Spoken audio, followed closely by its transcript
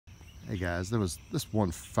Hey guys, there was this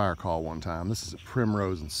one fire call one time. This is at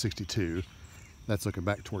Primrose and 62. That's looking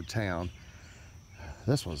back toward town.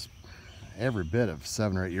 This was every bit of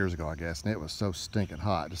 7 or 8 years ago, I guess, and it was so stinking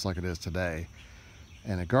hot, just like it is today.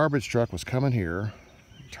 And a garbage truck was coming here,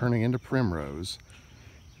 turning into Primrose.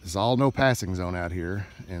 There's all no passing zone out here,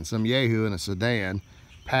 and some yahoo in a sedan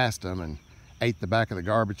passed them and ate the back of the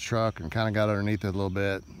garbage truck and kind of got underneath it a little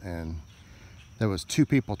bit, and there was 2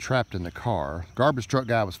 people trapped in the car. Garbage truck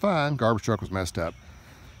guy was fine, garbage truck was messed up.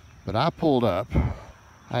 But I pulled up,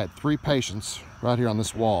 I had 3 patients right here on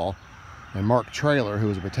this wall, and Mark Traylor, who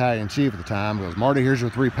was a battalion chief at the time, goes, "Marty, here's your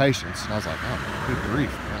 3 patients." And I was like, oh, good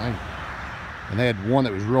grief, man. And they had one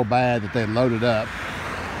that was real bad that they had loaded up.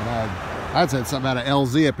 And I'd said something about an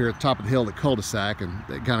LZ up here at the top of the hill, the cul-de-sac, and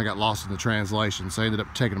they kind of got lost in the translation. So I ended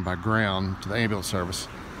up taking them by ground to the ambulance service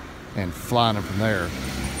and flying them from there.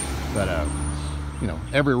 But you know,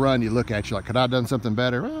 every run you look at, you're like, could I have done something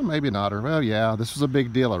better? Well, maybe not. Or, well, yeah, this was a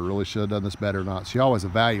big deal. I really should have done this better or not. So you always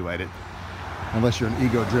evaluate it, unless you're an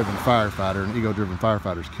ego-driven firefighter, and ego-driven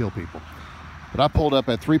firefighters kill people. But I pulled up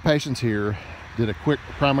at 3 patients here, did a quick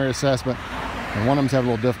primary assessment, and one of them's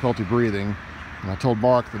having a little difficulty breathing. And I told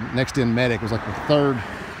Mark, the next in medic was like the 3rd.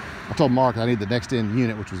 I told Mark I need the next in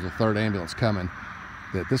unit, which was the 3rd ambulance coming,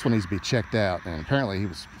 that this one needs to be checked out. And apparently it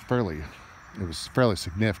was fairly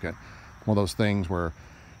significant. One of those things where,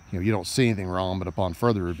 you know, you don't see anything wrong, but upon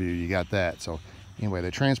further review, you got that. So anyway,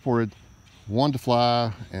 they transported 1 to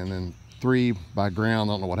fly and then 3 by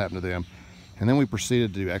ground. I don't know what happened to them. And then we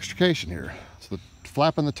proceeded to do extrication here. So the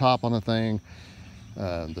flapping the top on the thing,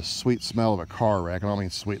 the sweet smell of a car wreck. I don't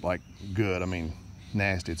mean sweet like good, I mean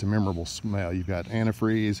nasty. It's a memorable smell. You've got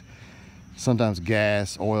antifreeze, sometimes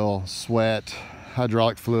gas, oil, sweat,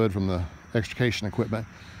 hydraulic fluid from the extrication equipment.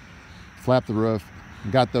 Flap the roof.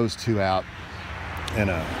 Got those 2 out, and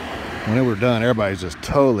when they were done, everybody's just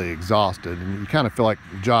totally exhausted, and you kind of feel like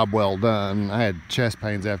job well done. I had chest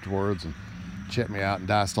pains afterwards, and checked me out, and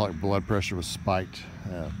diastolic blood pressure was spiked.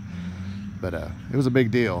 But it was a big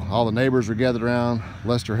deal. All the neighbors were gathered around.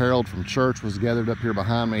 Lester Harold from church was gathered up here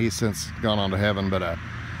behind me. He's since gone on to heaven, but I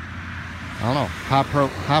don't know,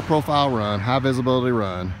 high profile run, high visibility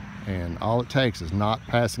run, and all it takes is not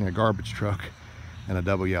passing a garbage truck and a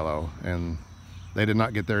double yellow, and they did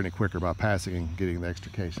not get there any quicker by passing and getting the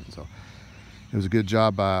extrication. So it was a good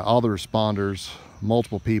job by all the responders,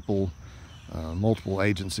 multiple people, multiple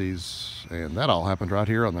agencies, and that all happened right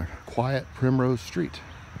here on the quiet Primrose Street.